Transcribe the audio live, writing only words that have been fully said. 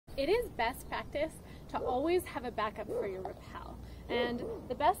It is best practice to always have a backup for your rappel. And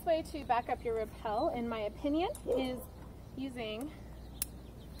the best way to back up your rappel, in my opinion, is using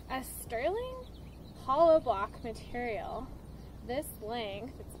a sterling hollow block material. This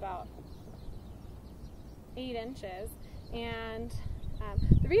length, it's about 8 inches, and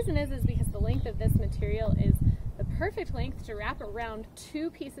the reason is because the length of this material is the perfect length to wrap around 2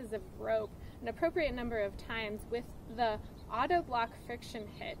 pieces of rope an appropriate number of times with the auto block friction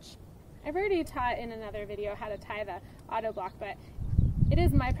hitch. I've already taught in another video how to tie the auto block, but it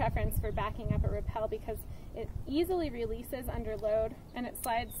is my preference for backing up a rappel because it easily releases under load and it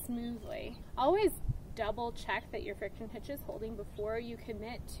slides smoothly. Always double check that your friction hitch is holding before you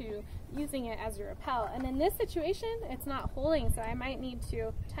commit to using it as your rappel. And in this situation, it's not holding, so I might need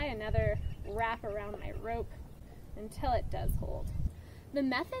to tie another wrap around my rope until it does hold. The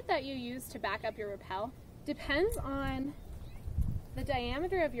method that you use to back up your rappel depends on the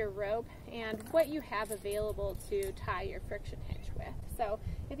diameter of your rope and what you have available to tie your friction hitch with. So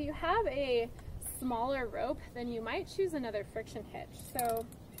if you have a smaller rope, then you might choose another friction hitch. So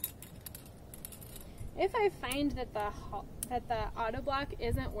if I find that the auto block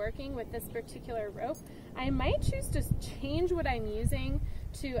isn't working with this particular rope, I might choose to change what I'm using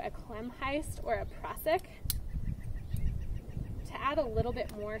to a clem heist or a prusik to add a little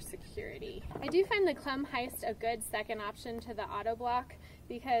bit more security. I do find the clem heist a good second option to the auto block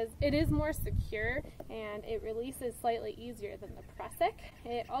because it is more secure and it releases slightly easier than the prusik.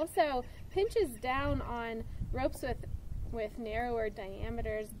 It also pinches down on ropes with narrower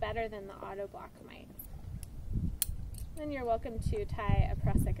diameters better than the auto block might. And you're welcome to tie a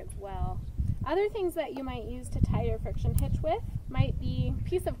prusik as well. Other things that you might use to tie your friction hitch with might be a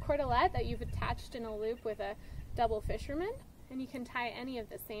piece of cordelette that you've attached in a loop with a double fisherman, and you can tie any of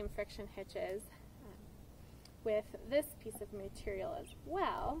the same friction hitches with this piece of material as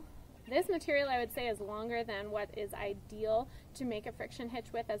well. This material, I would say, is longer than what is ideal to make a friction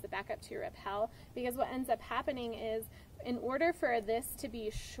hitch with as a backup to your rappel, because what ends up happening is, in order for this to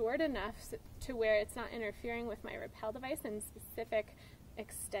be short enough to where it's not interfering with my rappel device in specific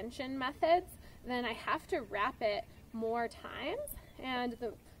extension methods, then I have to wrap it more times, and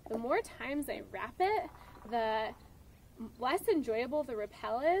the more times I wrap it, the less enjoyable the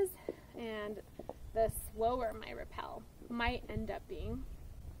rappel is, and the slower my rappel might end up being.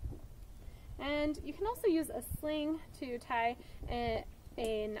 And you can also use a sling to tie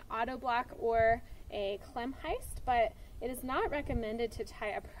an auto block or a clem heist, but it is not recommended to tie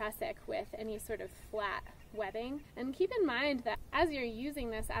a prusik with any sort of flat webbing. And keep in mind that as you're using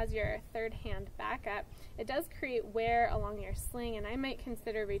this as your third hand backup, it does create wear along your sling, and I might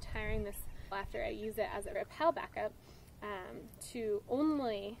consider retiring this after I use it as a rappel backup to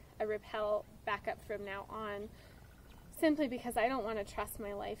only a rappel backup from now on, simply because I don't want to trust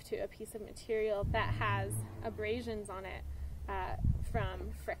my life to a piece of material that has abrasions on it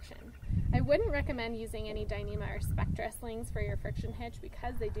from friction. I wouldn't recommend using any Dyneema or Spectra slings for your friction hitch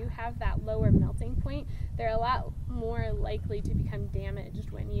because they do have that lower melting point. They're a lot more likely to become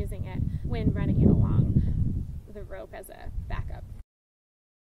damaged when using it, when running it along the rope as a